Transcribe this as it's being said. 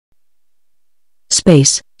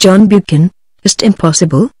Space, John Buchan. Just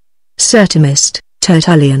impossible? Certimist,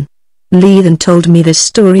 Tertullian. Leithen told me this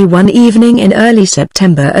story one evening in early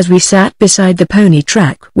September as we sat beside the pony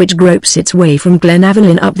track which gropes its way from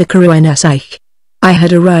Glenaverlyn up the Carwynasach. I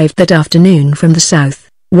had arrived that afternoon from the south,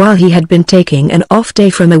 while he had been taking an off day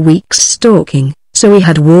from a week's stalking, so we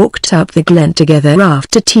had walked up the glen together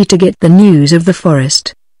after tea to get the news of the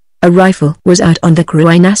forest. A rifle was out on the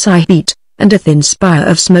Carwynasach beat, and a thin spire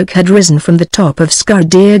of smoke had risen from the top of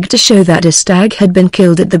Scardeag to show that a stag had been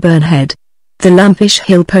killed at the burnhead. The lumpish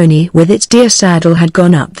hill pony with its deer saddle had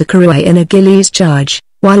gone up the Carwyn in a gillies charge,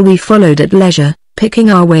 while we followed at leisure,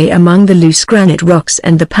 picking our way among the loose granite rocks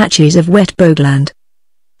and the patches of wet bogland.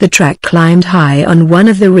 The track climbed high on one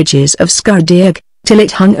of the ridges of Scardeag, till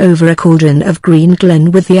it hung over a cauldron of green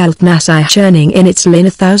glen with the Altnasach churning in its lane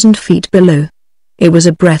 1,000 feet below. It was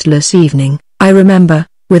a breathless evening, I remember,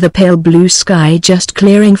 with a pale blue sky just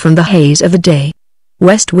clearing from the haze of the day.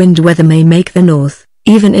 West wind weather may make the north,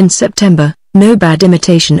 even in September, no bad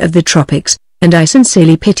imitation of the tropics, and I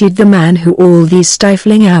sincerely pitied the man who all these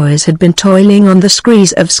stifling hours had been toiling on the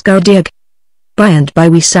screes of Scardeag. By and by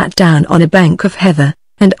we sat down on a bank of heather,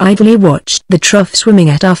 and idly watched the trough swimming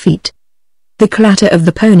at our feet. The clatter of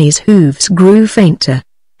the pony's hooves grew fainter.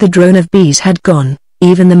 The drone of bees had gone,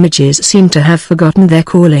 even the midges seemed to have forgotten their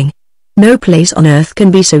calling. No place on earth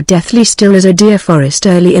can be so deathly still as a deer forest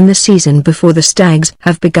early in the season before the stags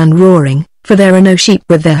have begun roaring, for there are no sheep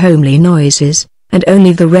with their homely noises, and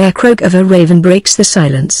only the rare croak of a raven breaks the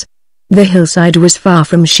silence. The hillside was far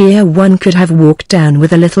from sheer. One could have walked down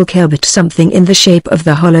with a little care, but something in the shape of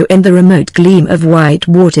the hollow and the remote gleam of white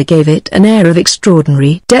water gave it an air of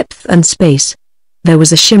extraordinary depth and space. There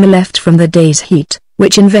was a shimmer left from the day's heat,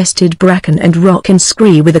 which invested bracken and rock and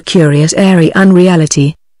scree with a curious airy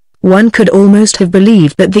unreality. One could almost have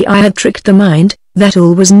believed that the eye had tricked the mind, that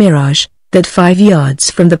all was mirage, that 5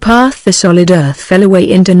 yards from the path the solid earth fell away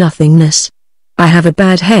into nothingness. I have a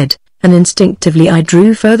bad head, and instinctively I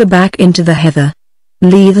drew further back into the heather.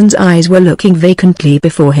 Leithen's eyes were looking vacantly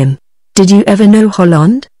before him. "Did you ever know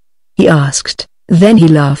Holland?" he asked, then he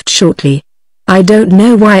laughed shortly. I don't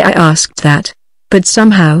know why I asked that, but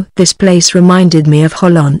somehow this place reminded me of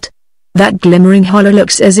Holland. That glimmering hollow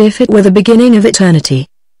looks as if it were the beginning of eternity.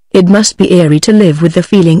 It must be eerie to live with the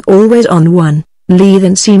feeling always on one.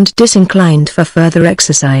 Leithen seemed disinclined for further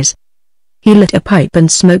exercise. He lit a pipe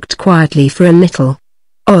and smoked quietly for a little.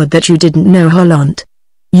 "Odd that you didn't know Holland.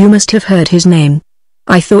 You must have heard his name.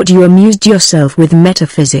 I thought you amused yourself with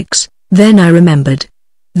metaphysics." Then I remembered.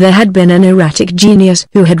 There had been an erratic genius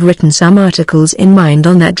who had written some articles in mind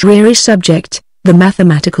on that dreary subject, the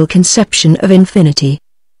mathematical conception of infinity.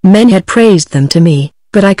 Men had praised them to me,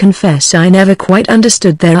 but I confess I never quite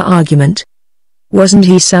understood their argument. "Wasn't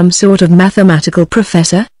he some sort of mathematical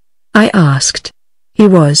professor?" I asked. "He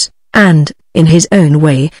was, and, in his own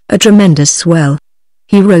way, a tremendous swell.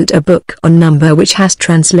 He wrote a book on number which has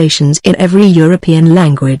translations in every European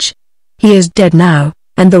language. He is dead now,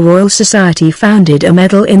 and the Royal Society founded a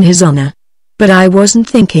medal in his honor. But I wasn't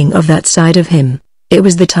thinking of that side of him. It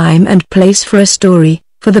was the time and place for a story,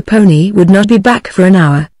 for the pony would not be back for an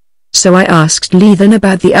hour. So I asked Leithen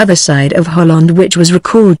about the other side of Holland which was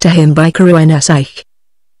recalled to him by Carwynasach.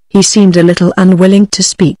 He seemed a little unwilling to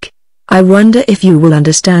speak. "I wonder if you will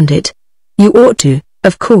understand it. You ought to,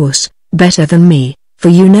 of course, better than me, for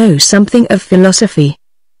you know something of philosophy.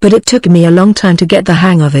 But it took me a long time to get the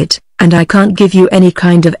hang of it, and I can't give you any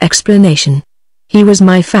kind of explanation. He was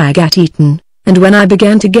my fag at Eton, and when I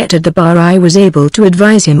began to get at the bar I was able to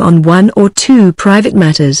advise him on 1 or 2 private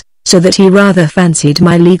matters, so that he rather fancied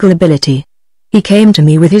my legal ability. He came to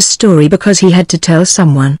me with his story because he had to tell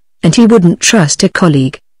someone, and he wouldn't trust a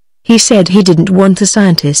colleague. He said he didn't want a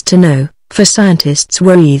scientist to know, for scientists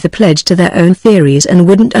were either pledged to their own theories and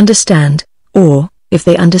wouldn't understand, or, if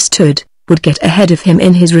they understood, would get ahead of him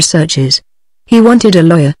in his researches. He wanted a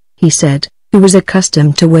lawyer, he said, who was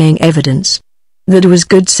accustomed to weighing evidence. That was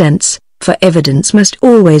good sense, for evidence must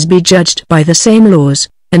always be judged by the same laws,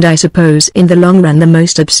 and I suppose in the long run the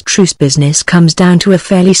most abstruse business comes down to a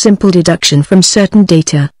fairly simple deduction from certain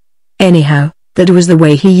data. Anyhow, that was the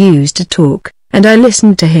way he used to talk, and I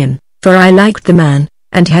listened to him, for I liked the man,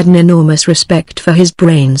 and had an enormous respect for his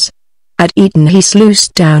brains. At Eton he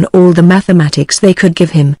sluiced down all the mathematics they could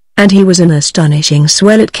give him, and he was an astonishing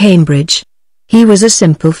swell at Cambridge. He was a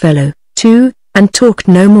simple fellow, too, and talked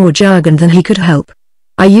no more jargon than he could help.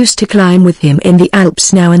 I used to climb with him in the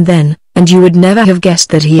Alps now and then, and you would never have guessed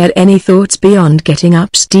that he had any thoughts beyond getting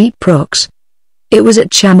up steep rocks. It was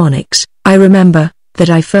at Chamonix, I remember, that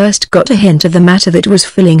I first got a hint of the matter that was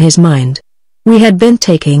filling his mind. We had been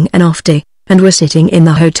taking an off day, and were sitting in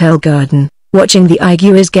the hotel garden, watching the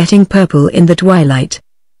iguas getting purple in the twilight.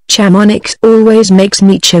 Chamonix always makes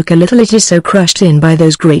me choke a little, it is so crushed in by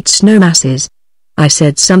those great snow masses. I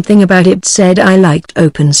said something about it, said I liked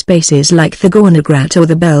open spaces like the Gornegrat or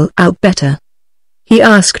the Belle Alp better. He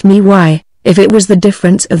asked me why, if it was the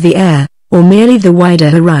difference of the air, or merely the wider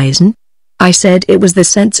horizon. I said it was the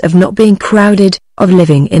sense of not being crowded, of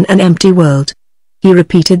living in an empty world. He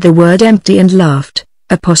repeated the word empty and laughed.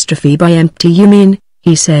 Apostrophe by empty you mean,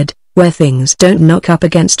 he said, where things don't knock up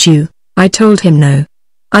against you. I told him no.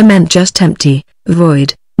 I meant just empty,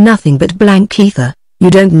 void, nothing but blank ether. You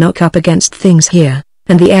don't knock up against things here,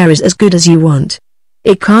 and the air is as good as you want.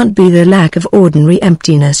 It can't be the lack of ordinary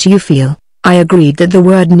emptiness you feel. I agreed that the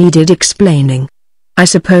word needed explaining. I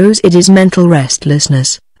suppose it is mental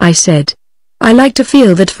restlessness, I said. I like to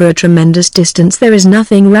feel that for a tremendous distance there is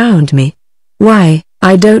nothing round me. Why,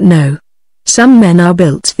 I don't know. Some men are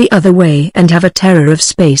built the other way and have a terror of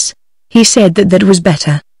space. He said that was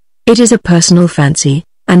better. It is a personal fancy,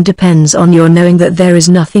 and depends on your knowing that there is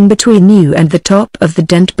nothing between you and the top of the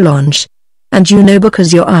dent blanche. And you know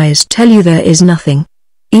because your eyes tell you there is nothing.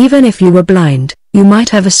 Even if you were blind, you might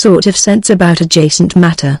have a sort of sense about adjacent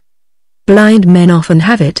matter. Blind men often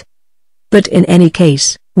have it. But in any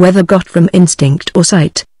case, whether got from instinct or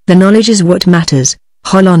sight, the knowledge is what matters.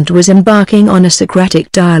 Holland was embarking on a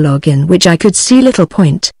Socratic dialogue in which I could see little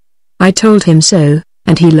point. I told him so,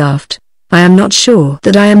 and he laughed. I am not sure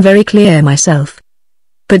that I am very clear myself.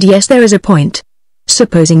 But yes, there is a point.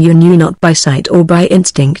 Supposing you knew not by sight or by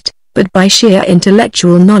instinct, but by sheer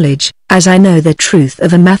intellectual knowledge, as I know the truth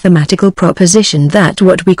of a mathematical proposition that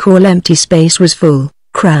what we call empty space was full,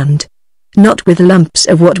 crammed. Not with lumps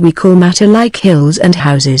of what we call matter like hills and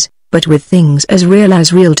houses, but with things as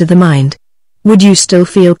real to the mind. Would you still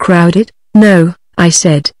feel crowded? No, I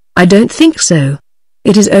said, I don't think so.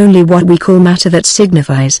 It is only what we call matter that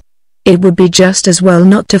signifies. It would be just as well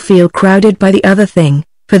not to feel crowded by the other thing,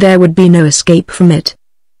 for there would be no escape from it.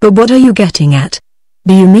 But what are you getting at?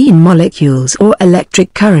 Do you mean molecules or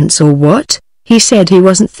electric currents or what? He said he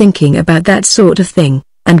wasn't thinking about that sort of thing,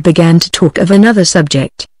 and began to talk of another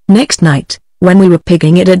subject. Next night, when we were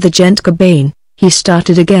pigging it at the Gent cabane, he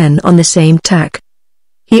started again on the same tack.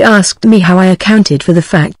 He asked me how I accounted for the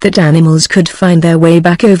fact that animals could find their way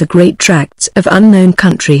back over great tracts of unknown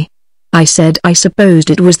country. I said I supposed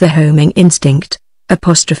it was the homing instinct.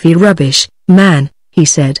 Apostrophe rubbish, man, he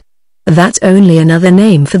said. That's only another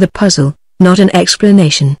name for the puzzle, not an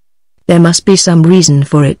explanation. There must be some reason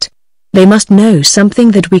for it. They must know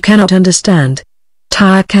something that we cannot understand.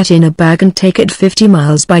 Tie a cat in a bag and take it 50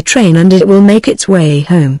 miles by train and it will make its way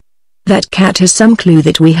home. That cat has some clue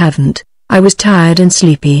that we haven't. I was tired and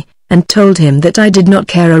sleepy, and told him that I did not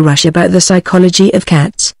care a rush about the psychology of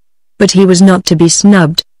cats. But he was not to be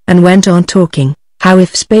snubbed, and went on talking. How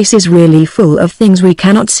if space is really full of things we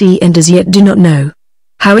cannot see and as yet do not know?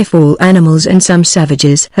 How if all animals and some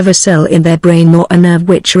savages have a cell in their brain or a nerve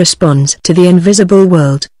which responds to the invisible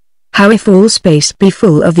world? How if all space be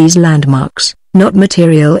full of these landmarks, not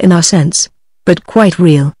material in our sense, but quite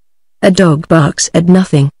real? A dog barks at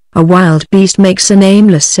nothing, a wild beast makes a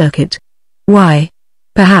nameless circuit. Why?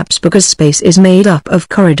 Perhaps because space is made up of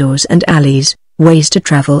corridors and alleys, ways to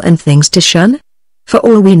travel and things to shun? For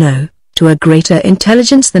all we know, to a greater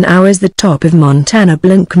intelligence than ours the top of Montana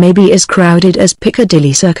Blunk may be as crowded as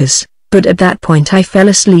Piccadilly Circus. But at that point I fell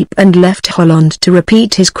asleep and left Holland to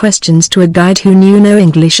repeat his questions to a guide who knew no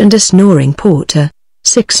English and a snoring porter.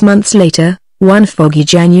 6 months later, one foggy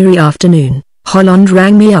January afternoon, Holland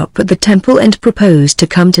rang me up at the temple and proposed to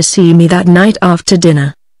come to see me that night after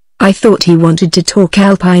dinner. I thought he wanted to talk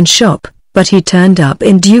Alpine shop, but he turned up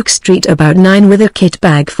in Duke Street about 9 with a kit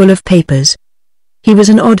bag full of papers. He was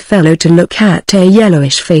an odd fellow to look at, a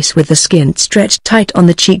yellowish face with the skin stretched tight on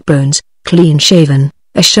the cheekbones, clean-shaven,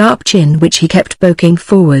 a sharp chin which he kept poking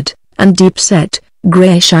forward, and deep-set,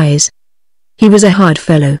 greyish eyes. He was a hard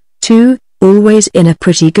fellow, too, always in a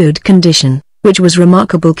pretty good condition, which was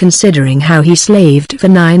remarkable considering how he slaved for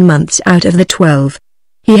 9 months out of the 12.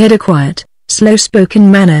 He had a quiet,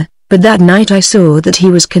 slow-spoken manner, but that night I saw that he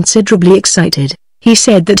was considerably excited. He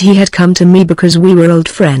said that he had come to me because we were old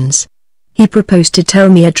friends. He proposed to tell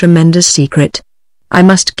me a tremendous secret. I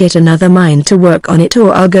must get another mind to work on it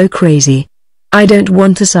or I'll go crazy. I don't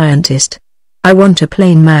want a scientist. I want a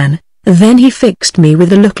plain man. Then he fixed me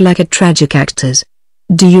with a look like a tragic actor's.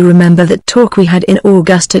 Do you remember that talk we had in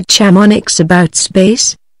August at Chamonix about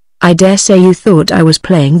space? I dare say you thought I was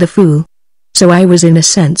playing the fool. So I was in a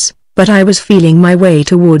sense, but I was feeling my way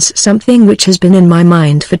towards something which has been in my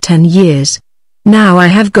mind for 10 years. Now I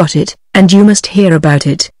have got it, and you must hear about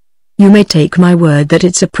it. You may take my word that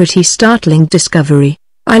it's a pretty startling discovery.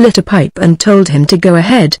 I lit a pipe and told him to go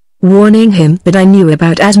ahead, warning him that I knew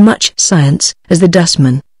about as much science as the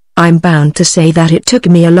dustman. I'm bound to say that it took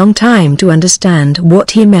me a long time to understand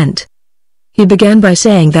what he meant. He began by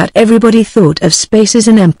saying that everybody thought of space as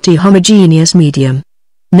an empty homogeneous medium.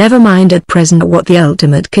 Never mind at present what the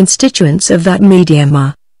ultimate constituents of that medium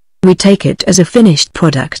are. We take it as a finished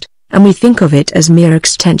product, and we think of it as mere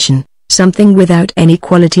extension, something without any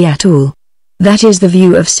quality at all. That is the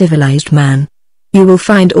view of civilized man. You will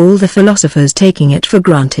find all the philosophers taking it for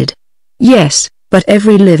granted. Yes, but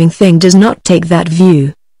every living thing does not take that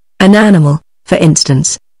view. An animal, for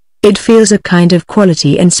instance. It feels a kind of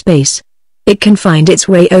quality in space. It can find its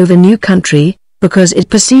way over new country, because it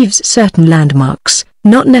perceives certain landmarks,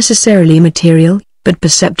 not necessarily material, but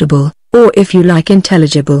perceptible, or if you like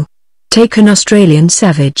intelligible. Take an Australian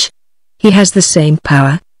savage. He has the same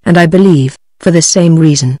power, and I believe, for the same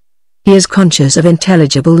reason. He is conscious of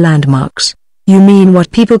intelligible landmarks. You mean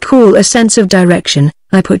what people call a sense of direction,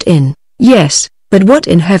 I put in. Yes, but what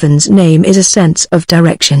in heaven's name is a sense of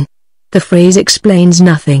direction? The phrase explains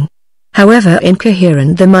nothing. However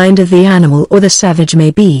incoherent the mind of the animal or the savage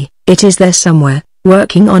may be, it is there somewhere,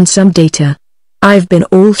 working on some data. I've been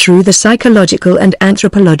all through the psychological and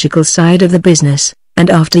anthropological side of the business, and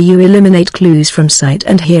after you eliminate clues from sight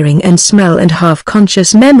and hearing and smell and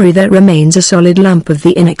half-conscious memory there remains a solid lump of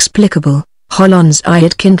the inexplicable. Holland's eye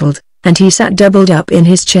had kindled, and he sat doubled up in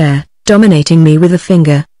his chair, dominating me with a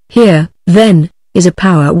finger. Here, then, is a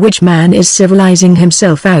power which man is civilizing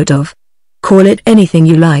himself out of. Call it anything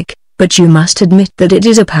you like, but you must admit that it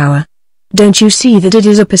is a power. Don't you see that it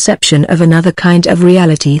is a perception of another kind of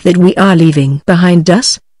reality that we are leaving behind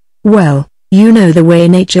us? Well, you know the way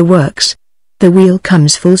nature works. The wheel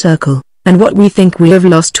comes full circle, and what we think we have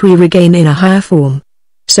lost we regain in a higher form.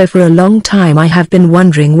 So for a long time I have been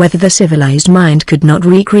wondering whether the civilized mind could not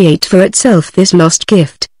recreate for itself this lost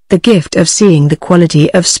gift, the gift of seeing the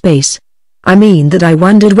quality of space. I mean that I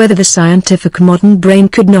wondered whether the scientific modern brain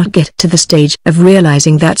could not get to the stage of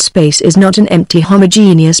realizing that space is not an empty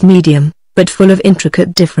homogeneous medium, but full of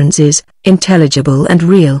intricate differences, intelligible and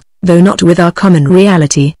real, though not with our common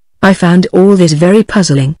reality. I found all this very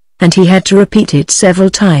puzzling, and he had to repeat it several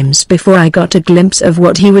times before I got a glimpse of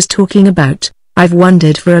what he was talking about. I've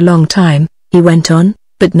wondered for a long time, he went on,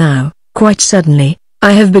 but now, quite suddenly,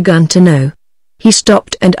 I have begun to know. He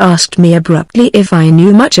stopped and asked me abruptly if I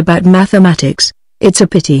knew much about mathematics. It's a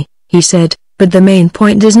pity, he said, but the main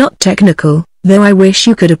point is not technical, though I wish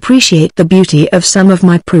you could appreciate the beauty of some of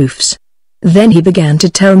my proofs. Then he began to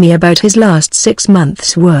tell me about his last 6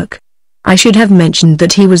 months' work. I should have mentioned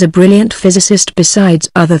that he was a brilliant physicist besides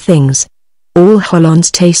other things. All Holland's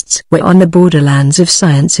tastes were on the borderlands of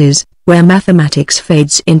sciences, where mathematics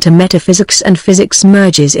fades into metaphysics and physics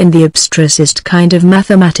merges in the abstrusest kind of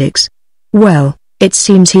mathematics. Well, it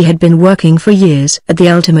seems he had been working for years at the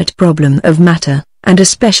ultimate problem of matter, and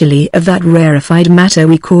especially of that rarefied matter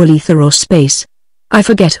we call ether or space. I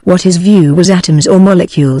forget what his view was, atoms or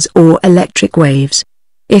molecules or electric waves.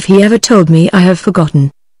 If he ever told me I have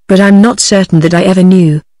forgotten, but I'm not certain that I ever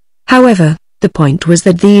knew. However, the point was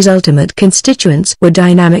that these ultimate constituents were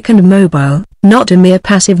dynamic and mobile, not a mere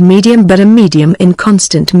passive medium but a medium in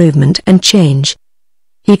constant movement and change.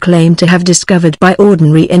 He claimed to have discovered by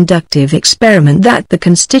ordinary inductive experiment that the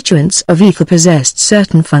constituents of ether possessed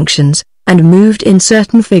certain functions, and moved in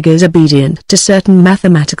certain figures obedient to certain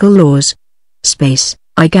mathematical laws. Space,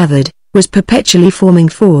 I gathered, was perpetually forming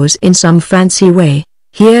fours in some fancy way.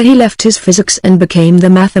 Here he left his physics and became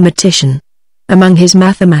the mathematician. Among his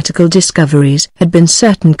mathematical discoveries had been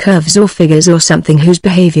certain curves or figures or something whose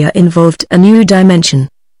behavior involved a new dimension.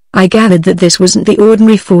 I gathered that this wasn't the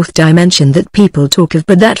ordinary fourth dimension that people talk of,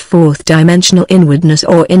 but that fourth-dimensional inwardness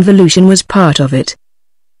or involution was part of it.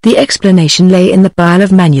 The explanation lay in the pile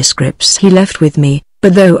of manuscripts he left with me,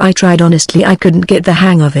 but though I tried honestly I couldn't get the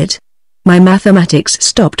hang of it. My mathematics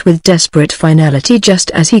stopped with desperate finality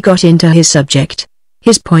just as he got into his subject.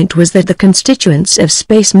 His point was that the constituents of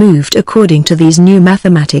space moved according to these new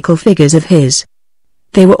mathematical figures of his.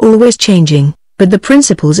 They were always changing, but the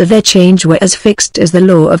principles of their change were as fixed as the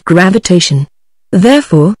law of gravitation.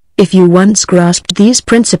 Therefore, if you once grasped these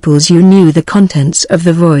principles you knew the contents of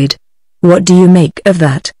the void. What do you make of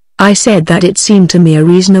that? I said that it seemed to me a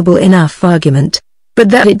reasonable enough argument, but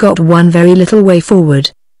that it got one very little way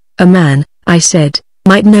forward. A man, I said,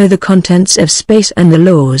 might know the contents of space and the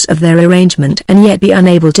laws of their arrangement and yet be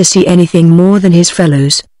unable to see anything more than his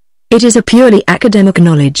fellows. It is a purely academic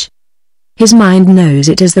knowledge. His mind knows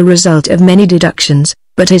it as the result of many deductions,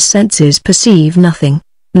 but his senses perceive nothing.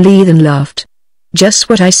 Leithen laughed. Just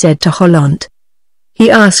what I said to Holland. He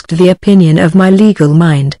asked the opinion of my legal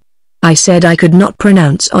mind. I said I could not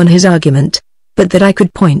pronounce on his argument, but that I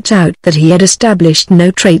could point out that he had established no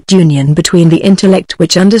trait union between the intellect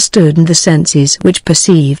which understood and the senses which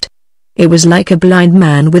perceived. It was like a blind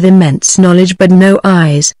man with immense knowledge but no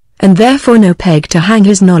eyes, and therefore no peg to hang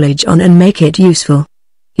his knowledge on and make it useful.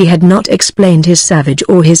 He had not explained his savage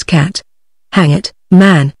or his cat. Hang it,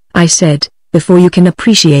 man, I said, before you can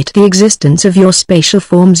appreciate the existence of your spatial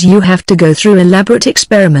forms you have to go through elaborate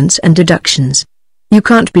experiments and deductions. You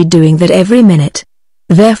can't be doing that every minute.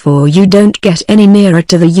 Therefore you don't get any nearer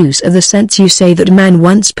to the use of the sense you say that man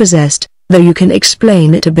once possessed, though you can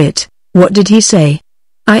explain it a bit. What did he say?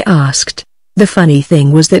 I asked. The funny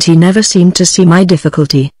thing was that he never seemed to see my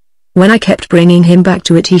difficulty. When I kept bringing him back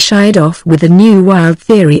to it he shied off with a new wild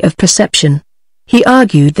theory of perception. He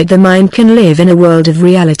argued that the mind can live in a world of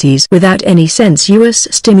realities without any sensuous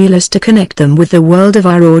stimulus to connect them with the world of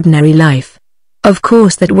our ordinary life. Of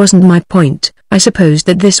course that wasn't my point. I supposed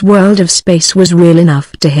that this world of space was real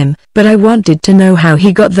enough to him, but I wanted to know how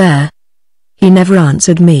he got there. He never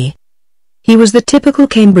answered me. He was the typical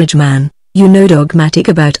Cambridge man, dogmatic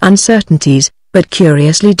about uncertainties, but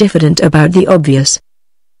curiously diffident about the obvious.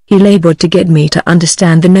 He labored to get me to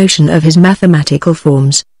understand the notion of his mathematical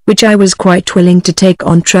forms, which I was quite willing to take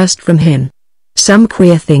on trust from him. Some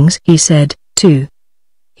queer things he said, too.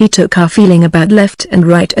 He took our feeling about left and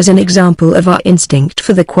right as an example of our instinct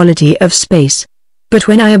for the quality of space. But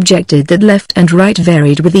when I objected that left and right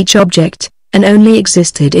varied with each object, and only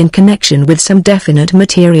existed in connection with some definite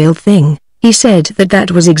material thing, he said that that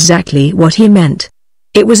was exactly what he meant.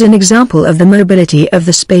 It was an example of the mobility of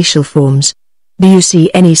the spatial forms. Do you see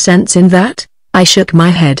any sense in that? I shook my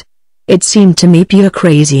head. It seemed to me pure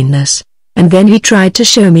craziness. And then he tried to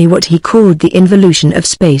show me what he called the involution of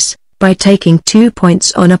space, by taking 2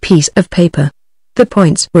 points on a piece of paper. The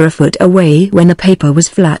points were a foot away when the paper was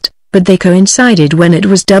flat, but they coincided when it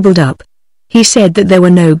was doubled up. He said that there were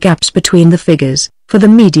no gaps between the figures, for the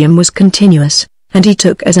medium was continuous, and he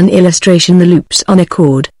took as an illustration the loops on a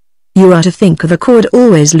cord. You are to think of a cord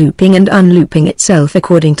always looping and unlooping itself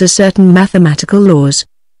according to certain mathematical laws.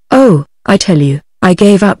 Oh, I tell you, I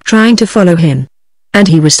gave up trying to follow him. And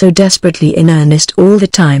he was so desperately in earnest all the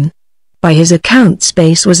time. By his account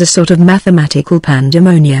space was a sort of mathematical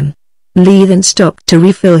pandemonium. Lee then stopped to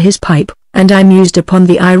refill his pipe, and I mused upon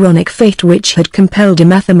the ironic fate which had compelled a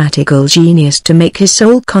mathematical genius to make his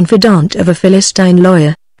sole confidant of a Philistine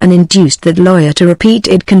lawyer, and induced that lawyer to repeat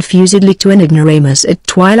it confusedly to an ignoramus at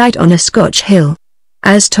twilight on a Scotch hill.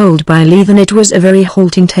 As told by Leithen it was a very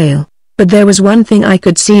halting tale, but there was one thing I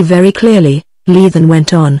could see very clearly, Leithen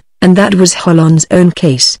went on, and that was Holland's own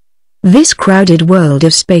case. This crowded world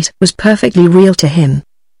of space was perfectly real to him.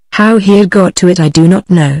 How he had got to it I do not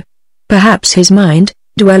know. Perhaps his mind,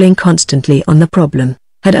 dwelling constantly on the problem,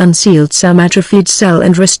 had unsealed some atrophied cell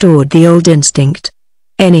and restored the old instinct.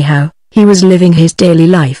 Anyhow, he was living his daily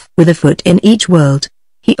life with a foot in each world.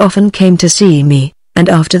 He often came to see me, and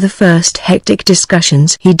after the first hectic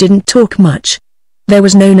discussions he didn't talk much. There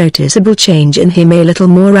was no noticeable change in him, a little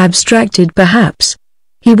more abstracted perhaps.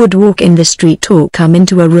 He would walk in the street or come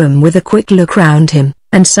into a room with a quick look round him,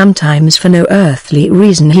 and sometimes for no earthly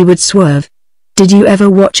reason he would swerve. Did you ever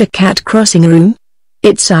watch a cat crossing a room?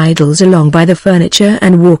 It sidles along by the furniture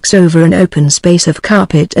and walks over an open space of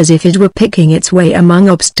carpet as if it were picking its way among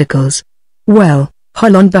obstacles. Well,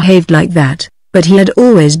 Holland behaved like that, but he had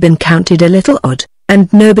always been counted a little odd,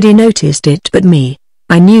 and nobody noticed it but me.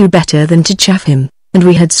 I knew better than to chaff him, and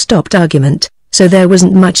we had stopped argument, so there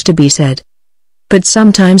wasn't much to be said. But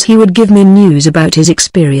sometimes he would give me news about his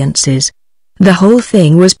experiences. The whole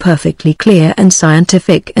thing was perfectly clear and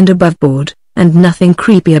scientific and aboveboard, and nothing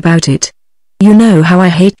creepy about it. You know how I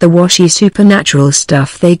hate the washy supernatural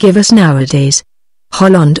stuff they give us nowadays.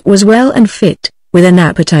 Holland was well and fit, with an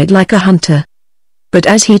appetite like a hunter. But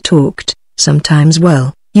as he talked, sometimes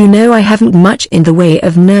you know I haven't much in the way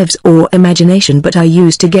of nerves or imagination, but I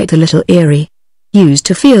used to get a little eerie. Used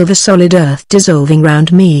to feel the solid earth dissolving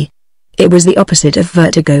round me. It was the opposite of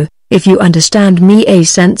vertigo, if you understand me, a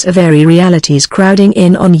sense of airy realities crowding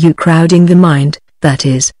in on you, crowding the mind, that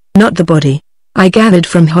is, not the body. I gathered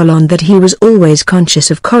from Holland that he was always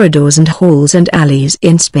conscious of corridors and halls and alleys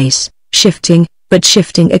in space, shifting, but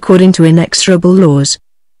shifting according to inexorable laws.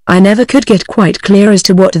 I never could get quite clear as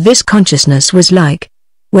to what this consciousness was like.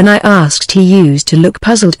 When I asked he used to look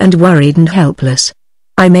puzzled and worried and helpless.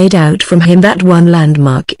 I made out from him that one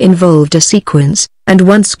landmark involved a sequence, and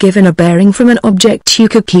once given a bearing from an object you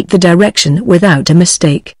could keep the direction without a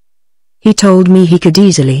mistake. He told me he could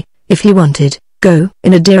easily, if he wanted, go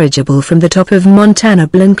in a dirigible from the top of Montana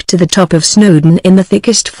Blanc to the top of Snowdon in the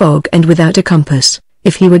thickest fog and without a compass,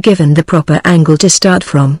 if he were given the proper angle to start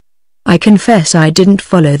from. I confess I didn't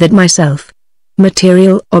follow that myself.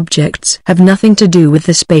 Material objects have nothing to do with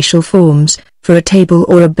the spatial forms, for a table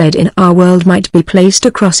or a bed in our world might be placed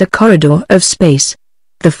across a corridor of space.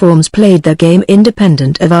 The forms played their game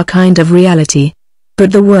independent of our kind of reality.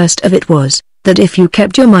 But the worst of it was, that if you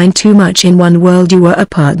kept your mind too much in one world you were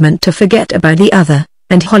apartment to forget about the other,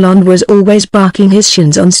 and Holland was always barking his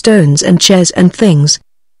shins on stones and chairs and things.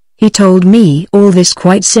 He told me all this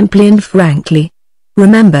quite simply and frankly.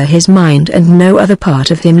 Remember, his mind and no other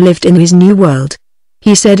part of him lived in his new world.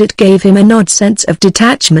 He said it gave him an odd sense of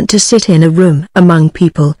detachment to sit in a room among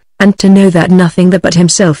people, and to know that nothing but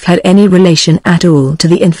himself had any relation at all to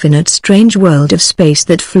the infinite strange world of space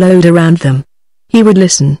that flowed around them. He would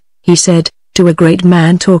listen, he said, to a great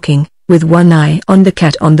man talking, with one eye on the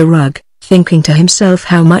cat on the rug, thinking to himself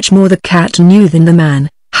how much more the cat knew than the man.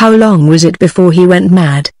 How long was it before he went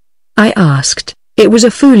mad? I asked. It was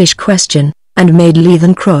a foolish question, and made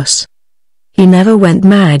Leithen cross. He never went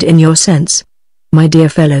mad in your sense. My dear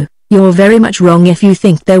fellow, you're very much wrong if you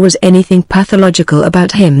think there was anything pathological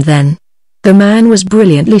about him then. The man was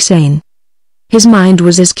brilliantly sane. His mind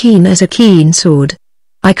was as keen as a keen sword.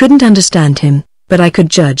 I couldn't understand him, but I could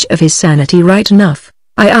judge of his sanity right enough.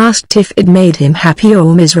 I asked if it made him happy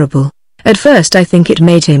or miserable. At first I think it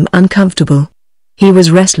made him uncomfortable. He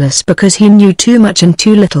was restless because he knew too much and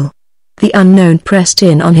too little. The unknown pressed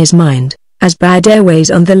in on his mind, as bad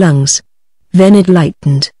airways on the lungs. Then it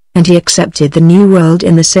lightened, and he accepted the new world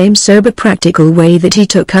in the same sober practical way that he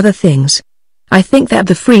took other things. I think that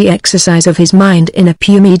the free exercise of his mind in a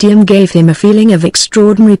pure medium gave him a feeling of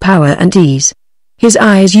extraordinary power and ease. His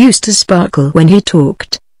eyes used to sparkle when he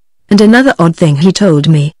talked. And another odd thing he told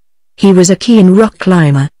me. He was a keen rock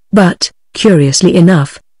climber, but, curiously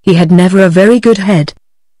enough, he had never a very good head.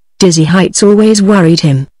 Dizzy heights always worried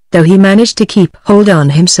him, though he managed to keep hold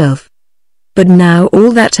on himself. But now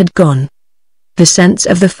all that had gone. The sense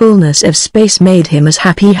of the fullness of space made him as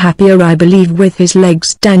happier I believe with his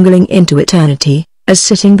legs dangling into eternity, as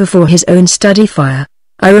sitting before his own study fire.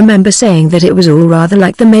 I remember saying that it was all rather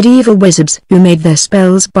like the medieval wizards who made their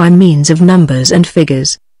spells by means of numbers and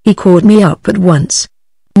figures. He caught me up at once.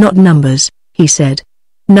 Not numbers, he said.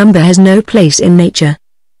 Number has no place in nature.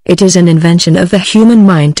 It is an invention of the human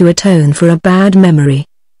mind to atone for a bad memory.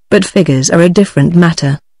 But figures are a different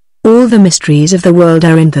matter. All the mysteries of the world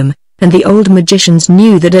are in them, and the old magicians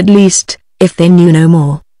knew that at least, if they knew no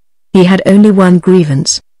more. He had only one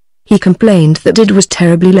grievance. He complained that it was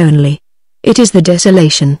terribly lonely. It is the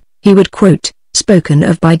desolation, he would quote, spoken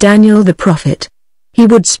of by Daniel the prophet. He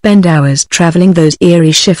would spend hours traveling those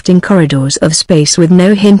eerie shifting corridors of space with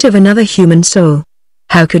no hint of another human soul.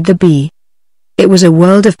 How could there be? It was a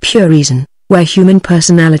world of pure reason, where human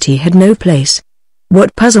personality had no place.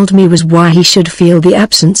 What puzzled me was why he should feel the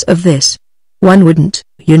absence of this. One wouldn't,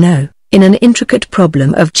 you know, in an intricate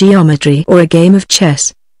problem of geometry or a game of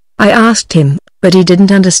chess. I asked him, but he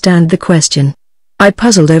didn't understand the question. I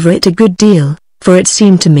puzzled over it a good deal, for it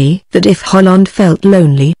seemed to me that if Holland felt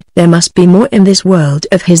lonely, there must be more in this world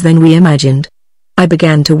of his than we imagined. I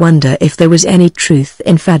began to wonder if there was any truth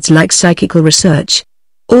in fads like psychical research.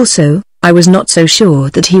 Also, I was not so sure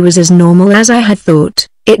that he was as normal as I had thought.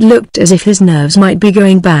 It looked as if his nerves might be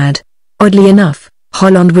going bad. Oddly enough,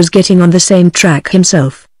 Holland was getting on the same track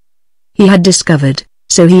himself. He had discovered,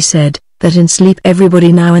 so he said, that in sleep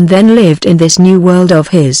everybody now and then lived in this new world of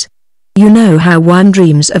his. You know how one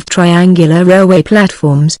dreams of triangular railway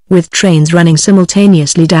platforms with trains running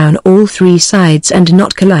simultaneously down all three sides and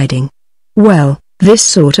not colliding. Well, this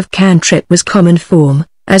sort of cantrip was common form,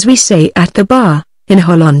 as we say at the bar, in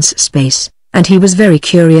Holland's space, and he was very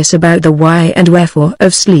curious about the why and wherefore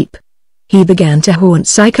of sleep. He began to haunt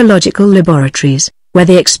psychological laboratories, where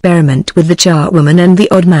they experiment with the charwoman and the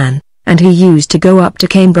odd man, and he used to go up to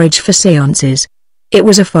Cambridge for séances. It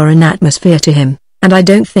was a foreign atmosphere to him, and I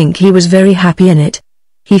don't think he was very happy in it.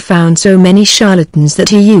 He found so many charlatans that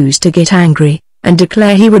he used to get angry, and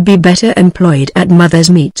declare he would be better employed at mothers'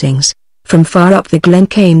 meetings. From far up the glen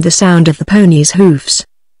came the sound of the pony's hoofs.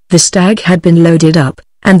 The stag had been loaded up,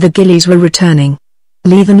 and the gillies were returning.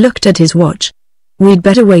 Leithen looked at his watch. We'd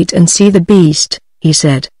better wait and see the beast, he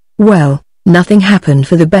said. Well, nothing happened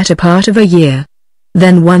for the better part of a year.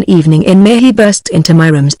 Then one evening in May he burst into my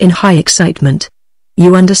rooms in high excitement.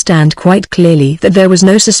 You understand quite clearly that there was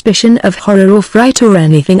no suspicion of horror or fright or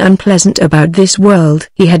anything unpleasant about this world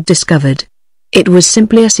he had discovered. It was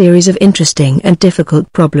simply a series of interesting and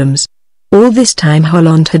difficult problems. All this time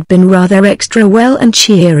Holland had been rather extra well and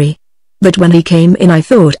cheery. But when he came in I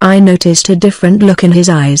thought I noticed a different look in his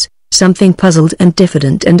eyes, something puzzled and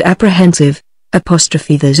diffident and apprehensive.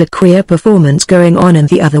 There's a queer performance going on in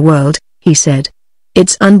the other world, he said.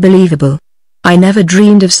 It's unbelievable. I never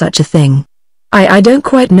dreamed of such a thing. I don't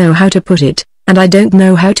quite know how to put it, and I don't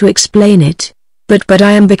know how to explain it. But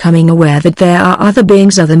I am becoming aware that there are other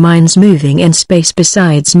beings, other minds moving in space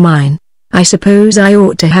besides mine. I suppose I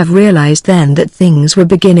ought to have realized then that things were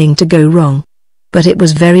beginning to go wrong. But it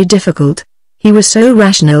was very difficult. He was so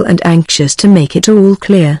rational and anxious to make it all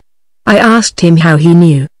clear. I asked him how he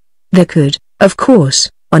knew. There could, of course,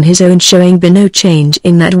 on his own showing be no change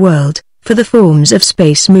in that world, for the forms of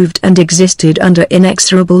space moved and existed under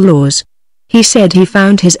inexorable laws. He said he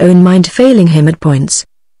found his own mind failing him at points.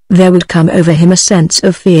 There would come over him a sense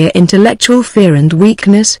of fear, intellectual fear and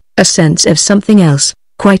weakness, a sense of something else,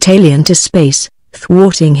 quite alien to space,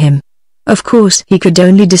 thwarting him. Of course he could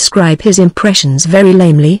only describe his impressions very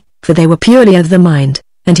lamely, for they were purely of the mind,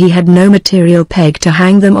 and he had no material peg to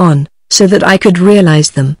hang them on, so that I could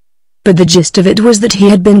realize them. But the gist of it was that he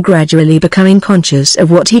had been gradually becoming conscious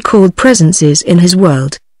of what he called presences in his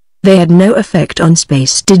world. They had no effect on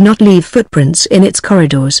space, did not leave footprints in its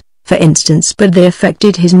corridors, for instance, but they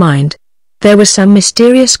affected his mind. There was some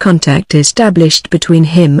mysterious contact established between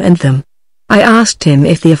him and them. I asked him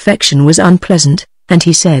if the affection was unpleasant, and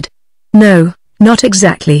he said, "No, not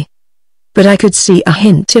exactly." But I could see a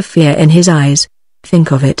hint of fear in his eyes.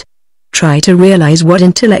 Think of it. Try to realize what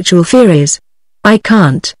intellectual fear is. I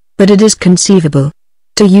can't, but it is conceivable.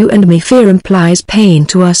 To you and me, fear implies pain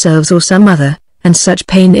to ourselves or some other, and such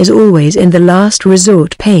pain is always in the last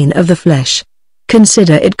resort pain of the flesh.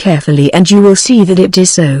 Consider it carefully and you will see that it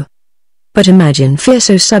is so. But imagine fear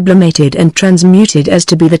so sublimated and transmuted as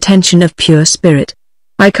to be the tension of pure spirit.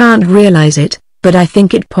 I can't realize it, but I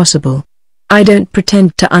think it possible. I don't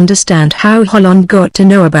pretend to understand how Holland got to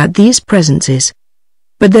know about these presences.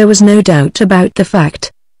 But there was no doubt about the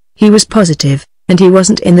fact. He was positive, and he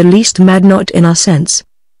wasn't in the least mad, not in our sense.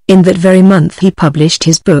 In that very month he published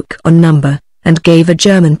his book on number, and gave a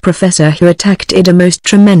German professor who attacked it a most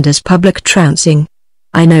tremendous public trouncing.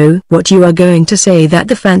 I know what you are going to say, that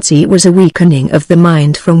the fancy was a weakening of the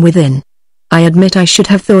mind from within. I admit I should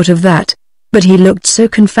have thought of that, but he looked so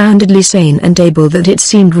confoundedly sane and able that it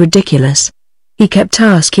seemed ridiculous. He kept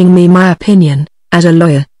asking me my opinion, as a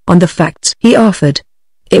lawyer, on the facts he offered.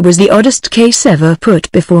 It was the oddest case ever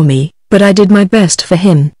put before me, but I did my best for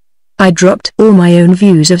him. I dropped all my own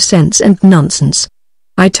views of sense and nonsense.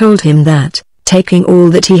 I told him that, taking all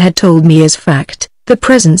that he had told me as fact, the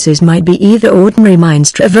presences might be either ordinary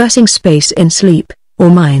minds traversing space in sleep, or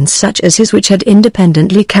minds such as his which had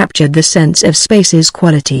independently captured the sense of space's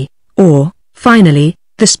quality, or, finally,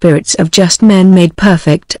 the spirits of just men made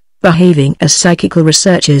perfect, behaving as psychical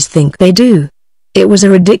researchers think they do. It was a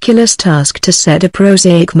ridiculous task to set a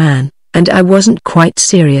prosaic man, and I wasn't quite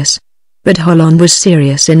serious. But Holland was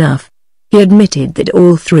serious enough. He admitted that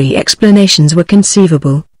all three explanations were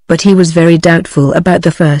conceivable, but he was very doubtful about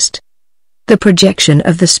the first. The projection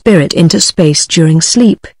of the spirit into space during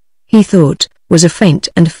sleep, he thought, was a faint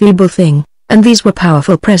and feeble thing, and these were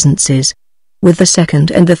powerful presences. With the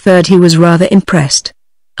second and the third he was rather impressed.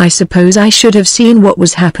 I suppose I should have seen what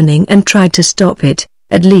was happening and tried to stop it,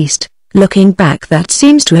 at least, looking back that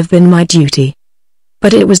seems to have been my duty.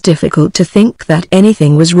 But it was difficult to think that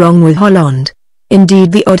anything was wrong with Holland.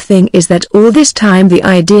 Indeed, the odd thing is that all this time the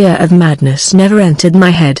idea of madness never entered my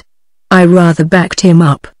head. I rather backed him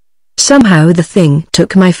up. Somehow the thing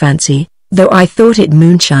took my fancy, though I thought it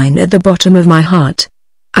moonshine at the bottom of my heart.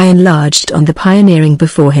 I enlarged on the pioneering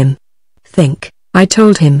before him. Think, I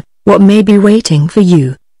told him, what may be waiting for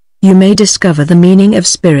you. You may discover the meaning of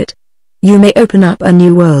spirit. You may open up a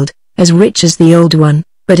new world, as rich as the old one,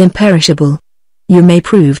 but imperishable. You may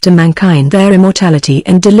prove to mankind their immortality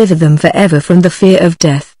and deliver them forever from the fear of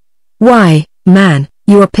death. Why, man,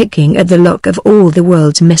 you are picking at the lock of all the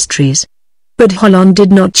world's mysteries. But Holland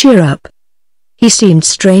did not cheer up. He seemed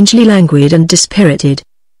strangely languid and dispirited.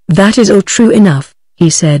 That is all true enough, he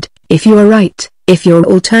said, if you are right, if your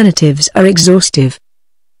alternatives are exhaustive.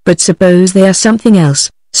 But suppose they are something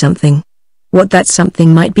else, something. What that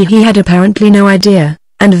something might be he had apparently no idea,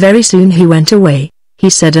 and very soon he went away. He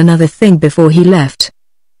said another thing before he left.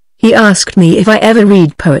 He asked me if I ever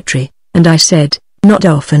read poetry, and I said, not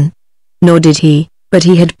often. Nor did he, but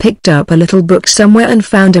he had picked up a little book somewhere and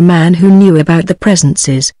found a man who knew about the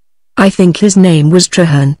presences. I think his name was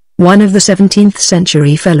Traherne, one of the 17th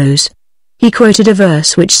century fellows. He quoted a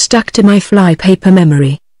verse which stuck to my fly-paper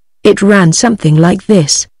memory. It ran something like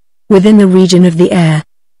this. Within the region of the air,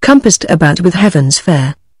 compassed about with heavens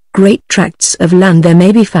fair, great tracts of land there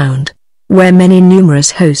may be found, where many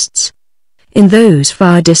numerous hosts. In those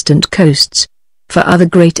far distant coasts, for other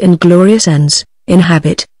great and glorious ends,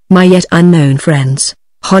 inhabit, my yet unknown friends,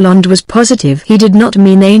 Holland was positive he did not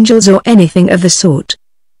mean angels or anything of the sort.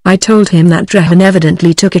 I told him that Drahan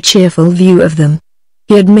evidently took a cheerful view of them.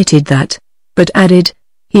 He admitted that, but added,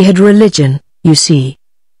 he had religion, you see.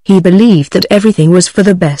 He believed that everything was for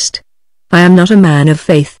the best. I am not a man of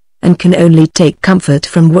faith, and can only take comfort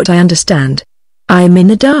from what I understand. I am in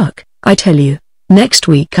the dark, I tell you. Next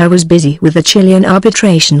week I was busy with the Chilean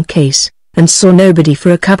arbitration case, and saw nobody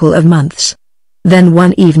for a couple of months. Then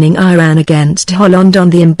one evening I ran against Holland on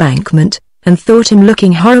the embankment, and thought him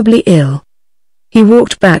looking horribly ill. He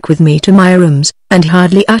walked back with me to my rooms, and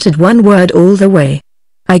hardly uttered one word all the way.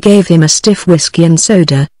 I gave him a stiff whiskey and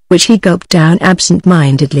soda, which he gulped down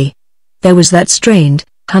absent-mindedly. There was that strained,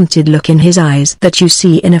 hunted look in his eyes that you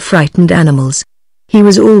see in affrighted animals. He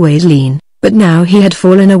was always lean, but now he had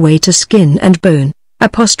fallen away to skin and bone. I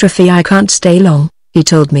can't stay long, he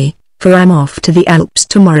told me, for I'm off to the Alps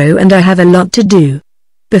tomorrow and I have a lot to do.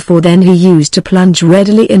 Before then he used to plunge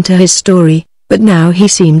readily into his story, but now he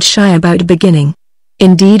seemed shy about beginning.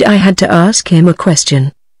 Indeed, I had to ask him a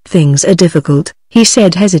question. Things are difficult, he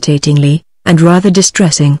said hesitatingly, and rather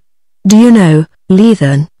distressing. Do you know,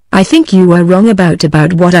 Leithen, I think you were wrong about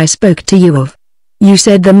what I spoke to you of. You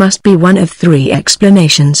said there must be one of three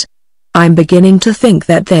explanations. I'm beginning to think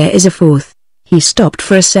that there is a fourth. He stopped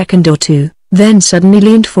for a second or two, then suddenly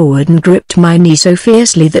leaned forward and gripped my knee so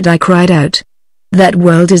fiercely that I cried out. That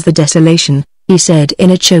world is the desolation, he said in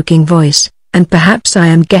a choking voice, and perhaps I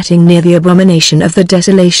am getting near the abomination of the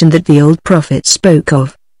desolation that the old prophet spoke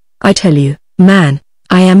of. I tell you, man,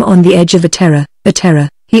 I am on the edge of a terror,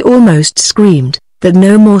 he almost screamed, that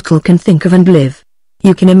no mortal can think of and live.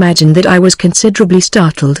 You can imagine that I was considerably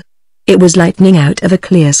startled. It was lightning out of a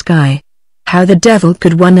clear sky. How the devil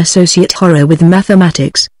could one associate horror with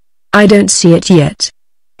mathematics? I don't see it yet.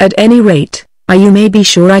 At any rate, you may be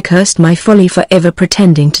sure I cursed my folly for ever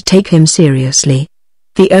pretending to take him seriously.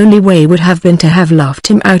 The only way would have been to have laughed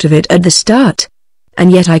him out of it at the start.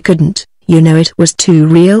 And yet I couldn't, you know, it was too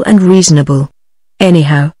real and reasonable.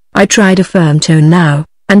 Anyhow, I tried a firm tone now,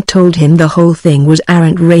 and told him the whole thing was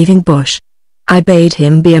arrant raving bosh. I bade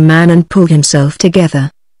him be a man and pull himself together.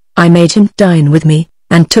 I made him dine with me,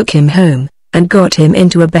 and took him home, and got him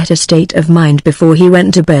into a better state of mind before he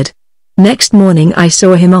went to bed. Next morning I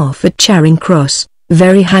saw him off at Charing Cross,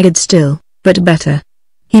 very haggard still, but better.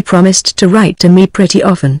 He promised to write to me pretty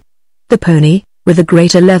often. The pony, with a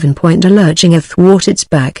great 11-pointer lurching athwart its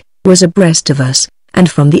back, was abreast of us, and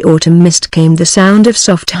from the autumn mist came the sound of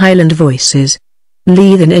soft Highland voices.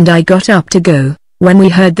 Leithen and I got up to go, when we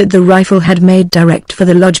heard that the rifle had made direct for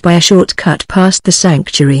the lodge by a short cut past the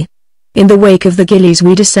sanctuary. In the wake of the gillies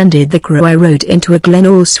we descended the Crow. I rode into a glen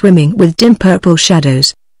all swimming with dim purple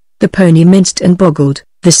shadows. The pony minced and boggled,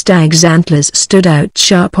 the stag's antlers stood out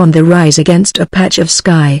sharp on the rise against a patch of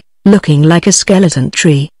sky, looking like a skeleton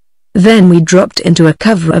tree. Then we dropped into a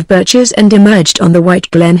cover of birches and emerged on the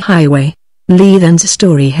White Glen Highway. Leithen's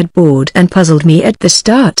story had bored and puzzled me at the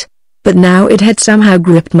start, but now it had somehow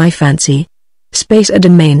gripped my fancy. Space, a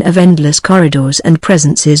domain of endless corridors and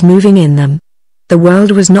presences moving in them. The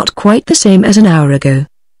world was not quite the same as an hour ago.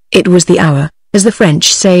 It was the hour, as the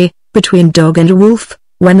French say, between dog and wolf,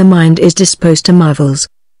 when the mind is disposed to marvels.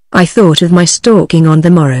 I thought of my stalking on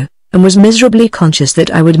the morrow, and was miserably conscious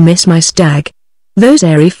that I would miss my stag. Those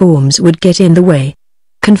airy forms would get in the way.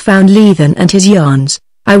 Confound Leithen and his yarns.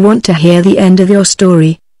 I want to hear the end of your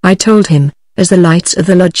story, I told him, as the lights of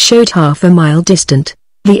the lodge showed half a mile distant.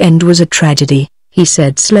 The end was a tragedy, he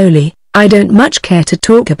said slowly. I don't much care to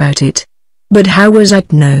talk about it. But how was I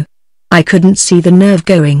to know? I couldn't see the nerve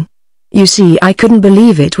going. You see, I couldn't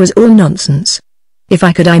believe it was all nonsense. If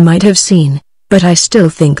I could I might have seen, but I still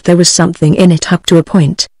think there was something in it up to a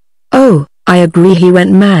point. Oh, I agree, he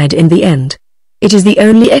went mad in the end. It is the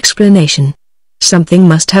only explanation. Something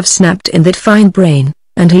must have snapped in that fine brain,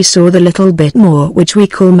 and he saw the little bit more which we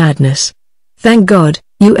call madness. Thank God,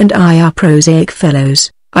 you and I are prosaic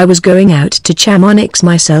fellows. I was going out to Chamonix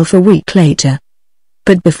myself a week later.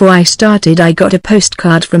 But before I started I got a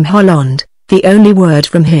postcard from Holland, the only word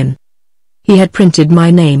from him. He had printed my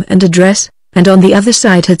name and address, and on the other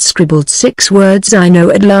side had scribbled 6 words: I know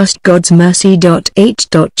at last, God's mercy.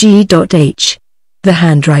 H.G.H. The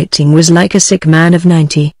handwriting was like a sick man of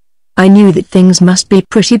 90. I knew that things must be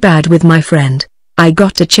pretty bad with my friend. I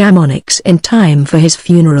got to Chamonix in time for his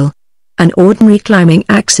funeral. An ordinary climbing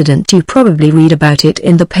accident, you probably read about it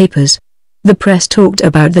in the papers. The press talked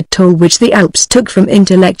about the toll which the Alps took from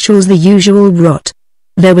intellectuals, the usual rot.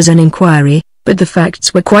 There was an inquiry, but the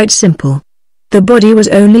facts were quite simple. The body was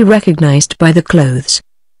only recognized by the clothes.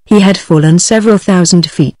 He had fallen several thousand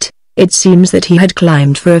feet. It seems that he had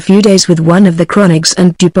climbed for a few days with one of the Kronigs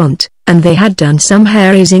and DuPont, and they had done some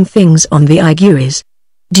hair-raising things on the aiguilles.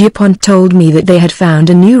 Dupont told me that they had found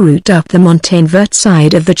a new route up the Montaigne Vert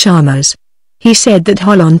side of the Charmers. He said that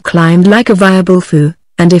Holland climbed like a viable foo,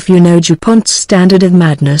 and if you know Dupont's standard of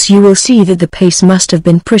madness you will see that the pace must have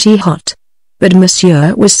been pretty hot. But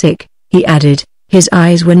Monsieur was sick, he added, his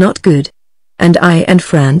eyes were not good. And I and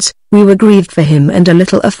Franz, we were grieved for him and a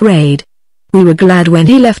little afraid. We were glad when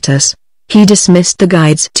he left us. He dismissed the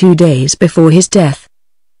guides 2 days before his death.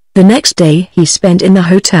 The next day he spent in the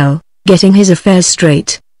hotel, getting his affairs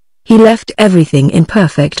straight. He left everything in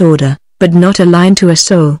perfect order, but not a line to a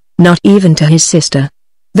soul, not even to his sister.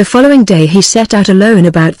 The following day he set out alone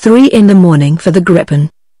about 3 in the morning for the Gripen.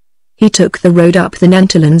 He took the road up the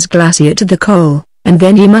Nanterlands Glacier to the Col, and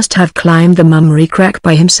then he must have climbed the Mummery Crack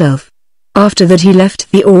by himself. After that he left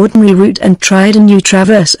the ordinary route and tried a new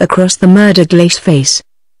traverse across the Murder Glace face.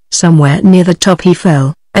 Somewhere near the top he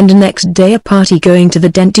fell, and next day a party going to the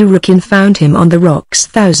Dent du Requin found him on the rocks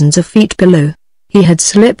thousands of feet below. He had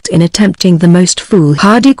slipped in attempting the most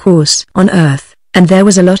foolhardy course on earth, and there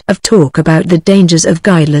was a lot of talk about the dangers of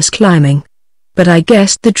guideless climbing. But I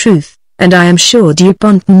guessed the truth, and I am sure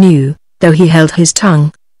Dupont knew, though he held his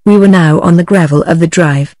tongue. We were now on the gravel of the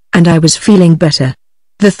drive, and I was feeling better.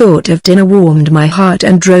 The thought of dinner warmed my heart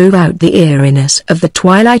and drove out the eeriness of the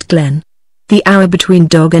twilight glen. The hour between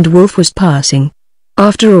dog and wolf was passing.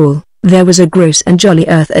 After all, there was a gross and jolly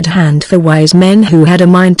earth at hand for wise men who had a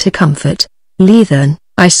mind to comfort. Leathern,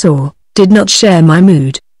 I saw, did not share my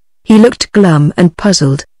mood. He looked glum and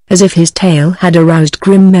puzzled, as if his tale had aroused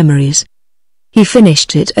grim memories. He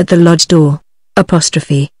finished it at the lodge door.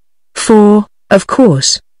 For, of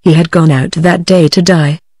course, he had gone out that day to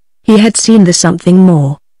die. He had seen the something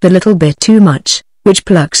more, the little bit too much, which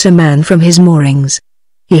plucks a man from his moorings.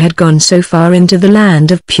 He had gone so far into the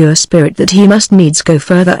land of pure spirit that he must needs go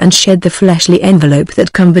further and shed the fleshly envelope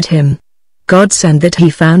that cumbered him. God send that he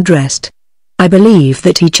found rest. I believe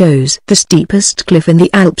that he chose the steepest cliff in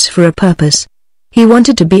the Alps for a purpose. He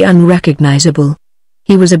wanted to be unrecognizable.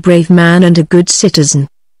 He was a brave man and a good citizen.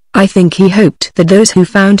 I think he hoped that those who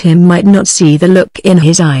found him might not see the look in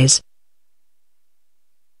his eyes,